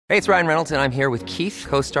Hey, it's Ryan Reynolds, and I'm here with Keith,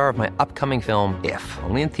 co-star of my upcoming film, If,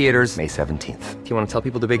 only in theaters May 17th. Do you want to tell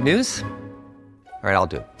people the big news? All right, I'll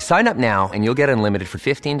do it. Sign up now and you'll get unlimited for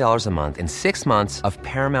 $15 a month and 6 months of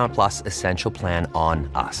Paramount Plus Essential Plan on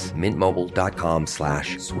us.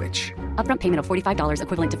 MintMobile.com/switch. Upfront payment of $45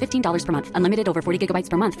 equivalent to $15 per month. Unlimited over 40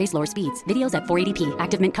 gigabytes per month. Face lower speeds. Videos at 480p.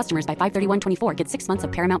 Active Mint customers by 531.24 get 6 months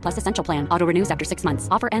of Paramount Plus Essential Plan. Auto renews after 6 months.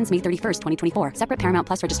 Offer ends May 31st, 2024. Separate Paramount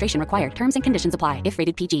Plus registration required. Terms and conditions apply if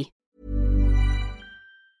rated PG.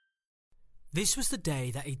 This was the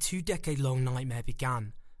day that a 2-decade-long nightmare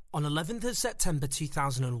began. On 11th of September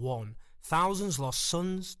 2001, thousands lost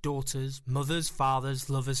sons, daughters, mothers, fathers,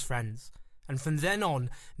 lovers, friends. And from then on,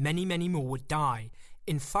 many, many more would die.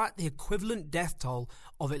 In fact, the equivalent death toll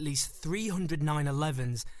of at least 300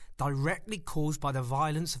 9/11s directly caused by the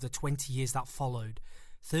violence of the 20 years that followed.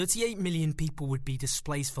 38 million people would be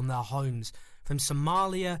displaced from their homes, from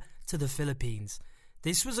Somalia to the Philippines.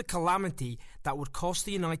 This was a calamity that would cost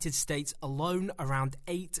the United States alone around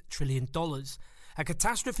 $8 trillion. A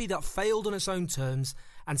catastrophe that failed on its own terms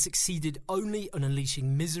and succeeded only on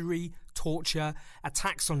unleashing misery, torture,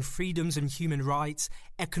 attacks on freedoms and human rights,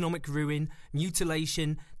 economic ruin,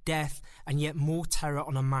 mutilation, death, and yet more terror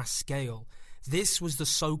on a mass scale. This was the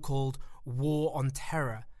so-called War on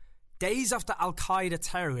Terror. Days after Al-Qaeda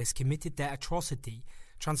terrorists committed their atrocity,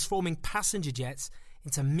 transforming passenger jets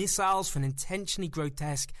into missiles for an intentionally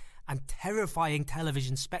grotesque and terrifying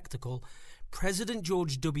television spectacle, President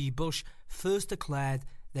George W. Bush first declared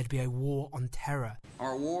there'd be a war on terror.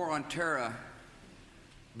 Our war on terror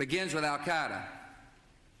begins with Al-Qaeda,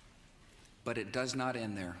 but it does not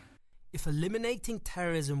end there. If eliminating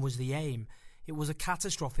terrorism was the aim, it was a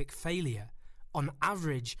catastrophic failure. On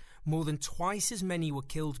average, more than twice as many were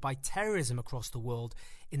killed by terrorism across the world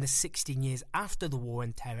in the 16 years after the war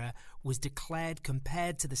on terror was declared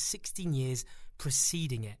compared to the 16 years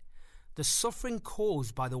preceding it. The suffering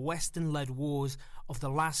caused by the Western-led wars of the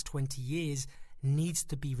last 20 years needs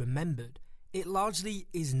to be remembered. It largely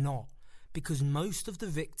is not, because most of the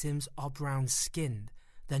victims are brown-skinned.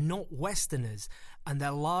 They're not Westerners, and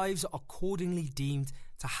their lives are accordingly deemed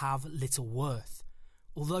to have little worth.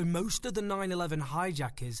 Although most of the 9/11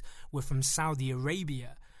 hijackers were from Saudi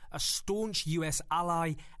Arabia, a staunch US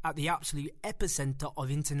ally at the absolute epicenter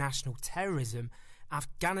of international terrorism,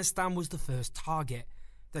 Afghanistan was the first target.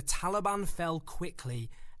 The Taliban fell quickly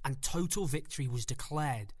and total victory was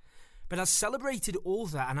declared. But as celebrated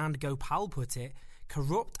author Anand Gopal put it,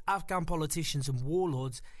 corrupt Afghan politicians and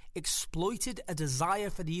warlords exploited a desire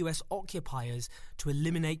for the US occupiers to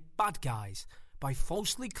eliminate bad guys by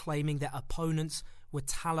falsely claiming their opponents were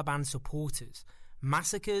Taliban supporters.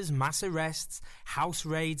 Massacres, mass arrests, house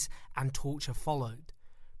raids and torture followed.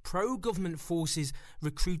 Pro-government forces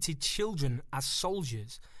recruited children as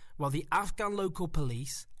soldiers, while the Afghan local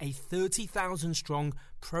police, a 30,000-strong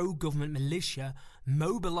pro-government militia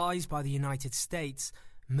mobilized by the United States,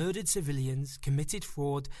 murdered civilians, committed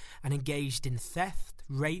fraud, and engaged in theft,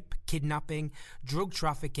 rape, kidnapping, drug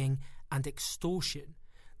trafficking, and extortion.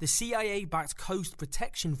 The CIA-backed Coast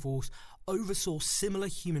Protection Force oversaw similar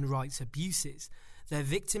human rights abuses. Their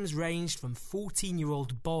victims ranged from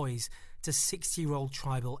 14-year-old boys to 60-year-old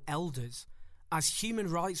tribal elders. As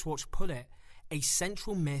Human Rights Watch put it, a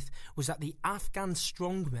central myth was that the Afghan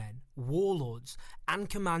strongmen, warlords, and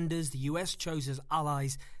commanders the US chose as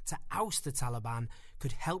allies to oust the Taliban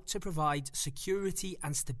could help to provide security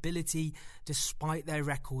and stability despite their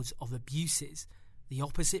records of abuses. The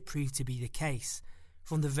opposite proved to be the case.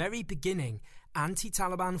 From the very beginning,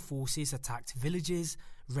 anti-Taliban forces attacked villages,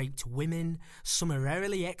 raped women,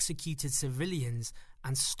 summarily executed civilians,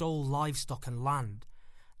 and stole livestock and land.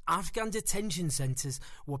 Afghan detention centres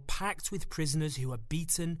were packed with prisoners who were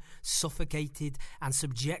beaten, suffocated, and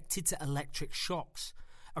subjected to electric shocks.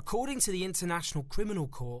 According to the International Criminal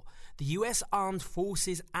Court, the US Armed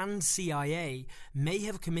Forces and CIA may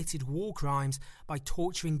have committed war crimes by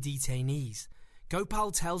torturing detainees. Gopal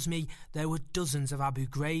tells me there were dozens of Abu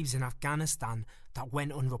Ghraibs in Afghanistan that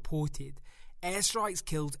went unreported. Airstrikes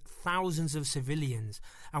killed thousands of civilians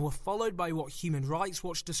and were followed by what Human Rights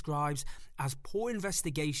Watch describes as poor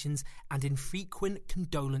investigations and infrequent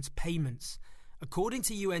condolence payments. According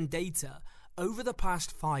to UN data, over the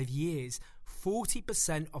past 5 years,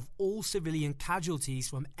 40% of all civilian casualties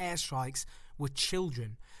from airstrikes were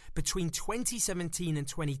children. Between 2017 and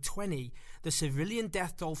 2020, the civilian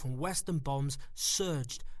death toll from Western bombs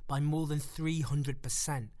surged by more than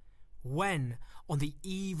 300%. When, on the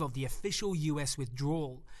eve of the official US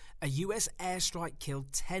withdrawal, a US airstrike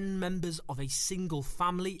killed 10 members of a single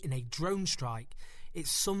family in a drone strike, it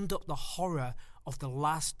summed up the horror of the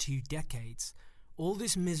last 2 decades. All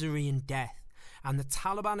this misery and death and the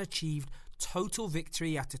Taliban achieved total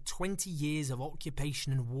victory after 20 years of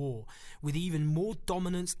occupation and war, with even more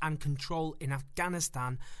dominance and control in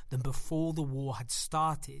Afghanistan than before the war had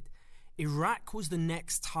started. Iraq was the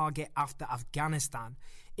next target after Afghanistan,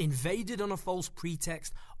 invaded on a false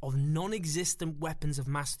pretext of non-existent weapons of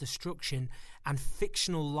mass destruction and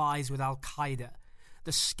fictional lies with Al-Qaeda.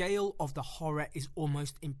 The scale of the horror is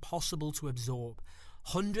almost impossible to absorb.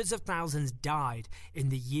 Hundreds of thousands died in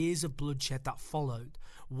the years of bloodshed that followed.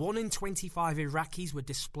 1 in 25 Iraqis were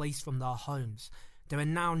displaced from their homes. There are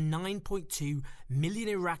now 9.2 million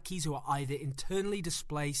Iraqis who are either internally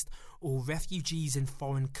displaced or refugees in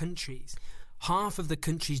foreign countries. Half of the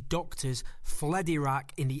country's doctors fled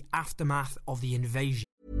Iraq in the aftermath of the invasion.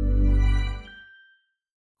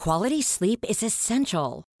 Quality sleep is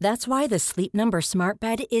essential. That's why the Sleep Number Smart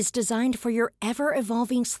Bed is designed for your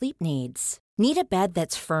ever-evolving sleep needs. Need a bed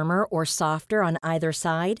that's firmer or softer on either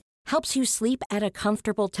side? Helps you sleep at a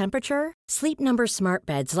comfortable temperature? Sleep Number Smart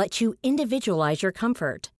Beds let you individualize your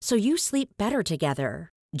comfort, so you sleep better together.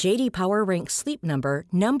 J.D. Power ranks Sleep Number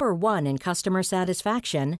number 1 in customer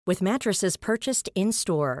satisfaction with mattresses purchased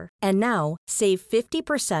in-store. And now, save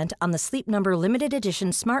 50% on the Sleep Number Limited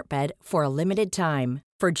Edition Smart Bed for a limited time.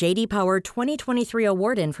 For J.D. Power 2023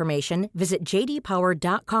 award information, visit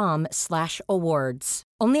jdpower.com/awards.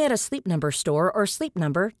 Only at a Sleep Number store or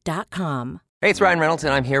sleepnumber.com. Hey, it's Ryan Reynolds,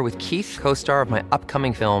 and I'm here with Keith, co-star of my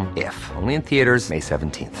upcoming film, If, only in theaters May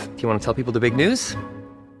 17th. Do you want to tell people the big news?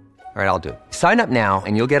 All right, I'll do it. Sign up now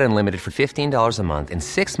and you'll get unlimited for $15 a month and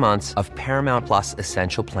 6 months of Paramount Plus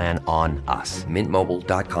Essential Plan on us.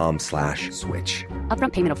 MintMobile.com/switch.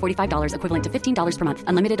 Upfront payment of $45 equivalent to $15 per month.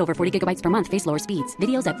 Unlimited over 40 gigabytes per month. Face lower speeds.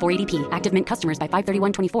 Videos at 480p. Active Mint customers by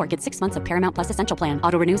 531.24 get 6 months of Paramount Plus Essential Plan.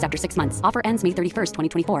 Auto renews after 6 months. Offer ends May 31st,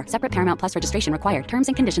 2024. Separate Paramount Plus registration required. Terms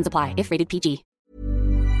and conditions apply if rated PG.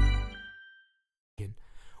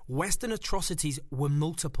 Western atrocities were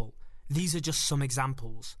multiple. These are just some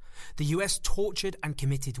examples. The US tortured and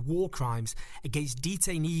committed war crimes against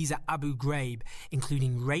detainees at Abu Ghraib,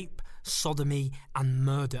 including rape, sodomy, and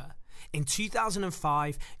murder. In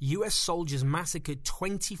 2005, US soldiers massacred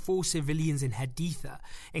 24 civilians in Haditha,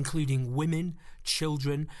 including women,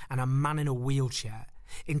 children, and a man in a wheelchair.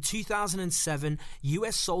 In 2007,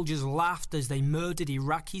 US soldiers laughed as they murdered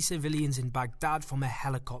Iraqi civilians in Baghdad from a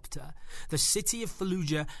helicopter. The city of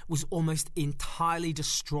Fallujah was almost entirely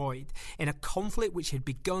destroyed in a conflict which had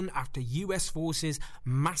begun after US forces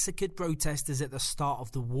massacred protesters at the start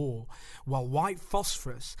of the war, while white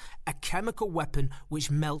phosphorus, a chemical weapon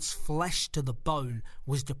which melts flesh to the bone,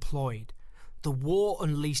 was deployed. The war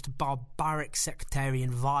unleashed barbaric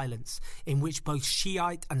sectarian violence, in which both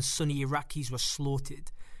Shiite and Sunni Iraqis were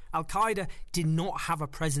slaughtered. Al-Qaeda did not have a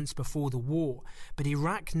presence before the war, but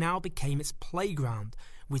Iraq now became its playground,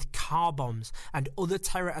 with car bombs and other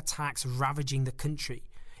terror attacks ravaging the country.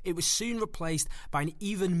 It was soon replaced by an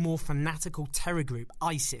even more fanatical terror group,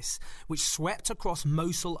 ISIS, which swept across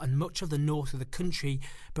Mosul and much of the north of the country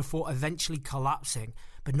before eventually collapsing,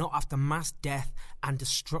 but not after mass death and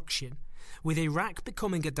destruction. With Iraq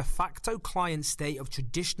becoming a de facto client state of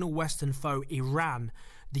traditional Western foe Iran,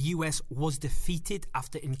 the US was defeated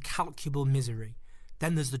after incalculable misery.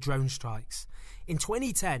 Then there's the drone strikes. In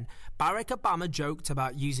 2010, Barack Obama joked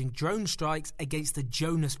about using drone strikes against the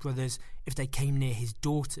Jonas Brothers if they came near his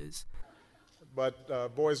daughters.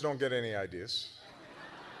 But boys don't get any ideas.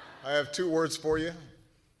 I have 2 words for you: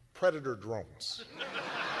 predator drones.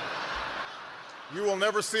 You will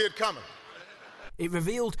never see it coming. It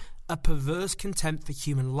revealed a perverse contempt for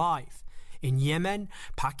human life. In Yemen,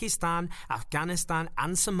 Pakistan, Afghanistan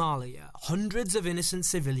and Somalia, hundreds of innocent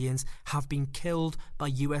civilians have been killed by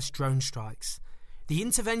US drone strikes. The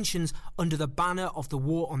interventions under the banner of the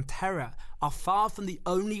War on Terror are far from the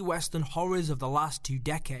only Western horrors of the last 2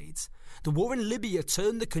 decades. The war in Libya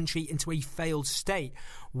turned the country into a failed state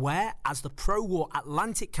where, as the pro-war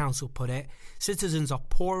Atlantic Council put it, citizens are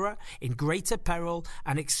poorer, in greater peril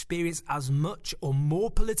and experience as much or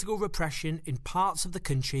more political repression in parts of the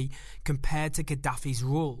country compared to Gaddafi's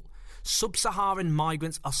rule. Sub-Saharan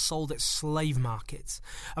migrants are sold at slave markets.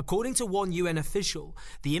 According to one UN official,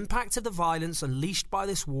 the impact of the violence unleashed by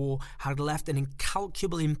this war had left an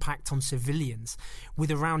incalculable impact on civilians, with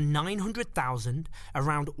around 900,000,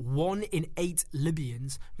 around 1 in 8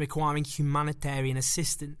 Libyans, requiring humanitarian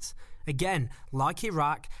assistance. Again, like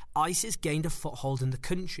Iraq, ISIS gained a foothold in the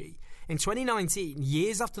country. In 2019,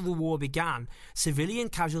 years after the war began, civilian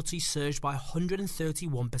casualties surged by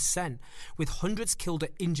 131%, with hundreds killed or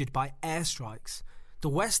injured by airstrikes. The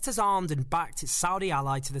West has armed and backed its Saudi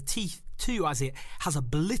ally to the teeth too, as it has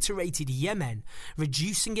obliterated Yemen,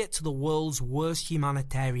 reducing it to the world's worst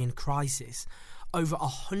humanitarian crisis. over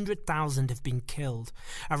 100,000 have been killed.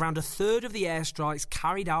 Around a third of the airstrikes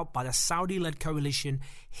carried out by the Saudi-led coalition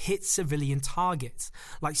hit civilian targets,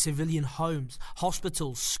 like civilian homes,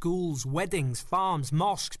 hospitals, schools, weddings, farms,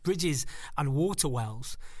 mosques, bridges, and water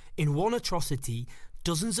wells. In one atrocity,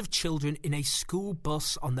 dozens of children in a school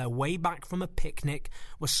bus on their way back from a picnic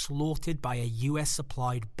were slaughtered by a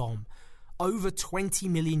US-supplied bomb. Over 20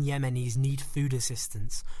 million Yemenis need food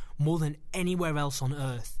assistance, more than anywhere else on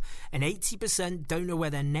earth, and 80% don't know where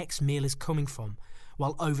their next meal is coming from,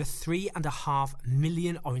 while over 3.5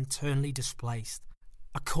 million are internally displaced.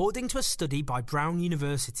 According to a study by Brown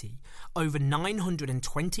University, over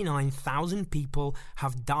 929,000 people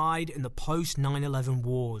have died in the post-9/11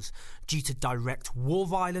 wars due to direct war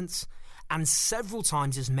violence, and several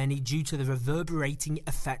times as many due to the reverberating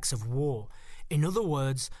effects of war. In other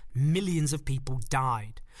words, millions of people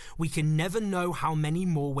died. We can never know how many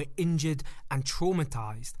more were injured and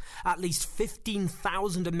traumatized. At least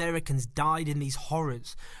 15,000 Americans died in these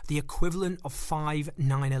horrors, the equivalent of 5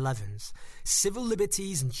 9/11s. Civil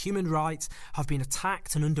liberties and human rights have been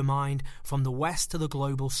attacked and undermined from the West to the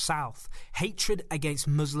global South. Hatred against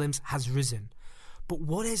Muslims has risen. But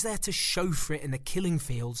what is there to show for it in the killing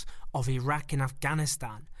fields of Iraq and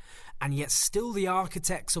Afghanistan? And yet still the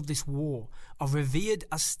architects of this war are revered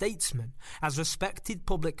as statesmen, as respected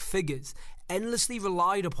public figures, endlessly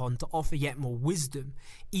relied upon to offer yet more wisdom,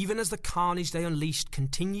 even as the carnage they unleashed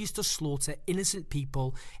continues to slaughter innocent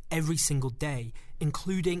people every single day,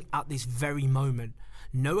 including at this very moment.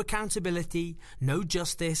 No accountability, no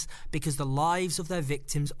justice, because the lives of their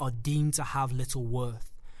victims are deemed to have little worth.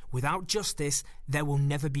 Without justice, there will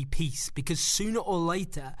never be peace, because sooner or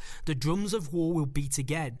later, the drums of war will beat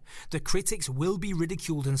again, the critics will be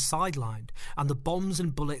ridiculed and sidelined, and the bombs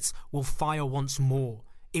and bullets will fire once more.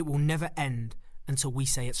 It will never end until we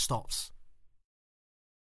say it stops.